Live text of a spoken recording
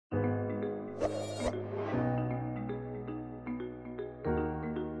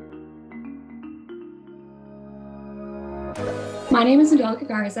My name is Angelica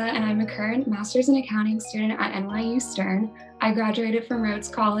Garza, and I'm a current Master's in Accounting student at NYU Stern. I graduated from Rhodes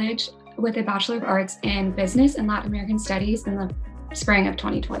College with a Bachelor of Arts in Business and Latin American Studies in the spring of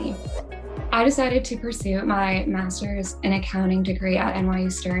 2020. I decided to pursue my Master's in Accounting degree at NYU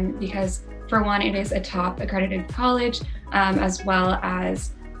Stern because, for one, it is a top accredited college, as well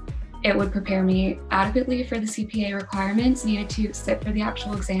as it would prepare me adequately for the CPA requirements needed to sit for the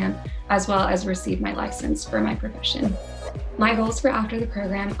actual exam, as well as receive my license for my profession. My goals for after the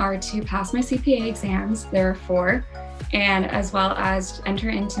program are to pass my CPA exams, there are 4, and as well as enter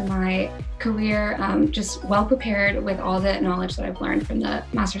into my career just well prepared with all the knowledge that I've learned from the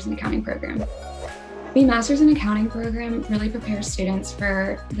Master's in Accounting program. The Master's in Accounting program really prepares students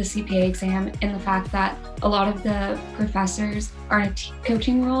for the CPA exam in the fact that a lot of the professors are in a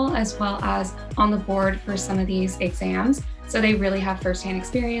coaching role as well as on the board for some of these exams. So they really have firsthand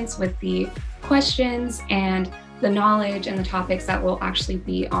experience with the questions and the knowledge and the topics that will actually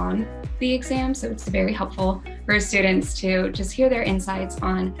be on the exam. So it's very helpful for students to just hear their insights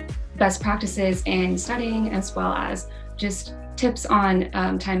on best practices in studying, as well as just tips on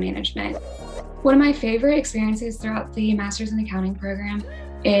time management. One of my favorite experiences throughout the Master's in Accounting program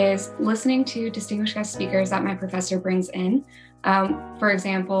is listening to distinguished guest speakers that my professor brings in. For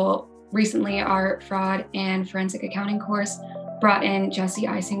example, recently our fraud and forensic accounting course brought in Jesse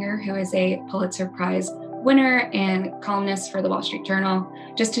Eisinger, who is a Pulitzer Prize winner and columnist for the Wall Street Journal,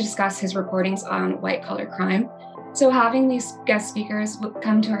 just to discuss his reportings on white-collar crime. So having these guest speakers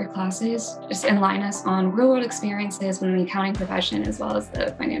come to our classes just enlighten us on real-world experiences within the accounting profession as well as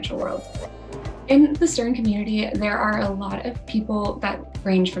the financial world. In the Stern community, there are a lot of people that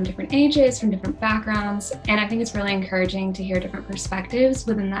range from different ages, from different backgrounds, and I think it's really encouraging to hear different perspectives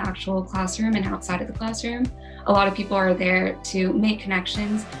within the actual classroom and outside of the classroom. A lot of people are there to make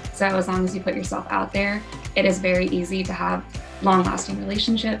connections, so as long as you put yourself out there, it is very easy to have long-lasting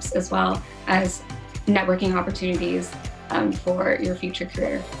relationships as well as networking opportunities for your future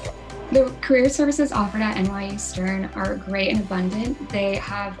career. The career services offered at NYU Stern are great and abundant. They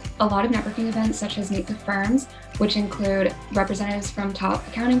have a lot of networking events such as Meet the Firms, which include representatives from top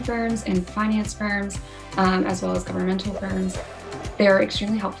accounting firms and finance firms, as well as governmental firms. They're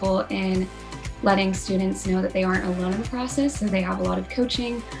extremely helpful in letting students know that they aren't alone in the process, so they have a lot of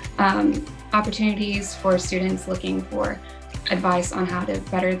coaching opportunities for students looking for advice on how to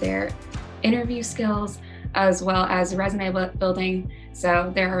better their interview skills, as well as resume building.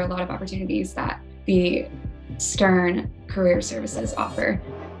 So there are a lot of opportunities that the Stern Career Services offer.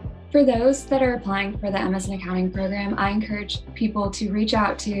 For those that are applying for the MS in Accounting program, I encourage people to reach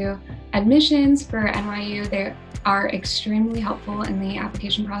out to admissions for NYU. They are extremely helpful in the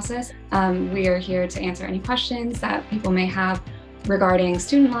application process. We are here to answer any questions that people may have regarding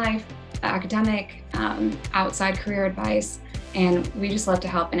student life, academic, outside career advice, and we just love to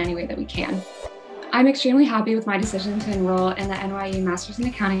help in any way that we can. I'm extremely happy with my decision to enroll in the NYU Master's in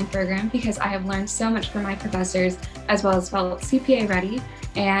Accounting program because I have learned so much from my professors, as well as felt CPA ready,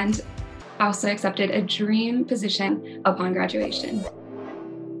 and also accepted a dream position upon graduation.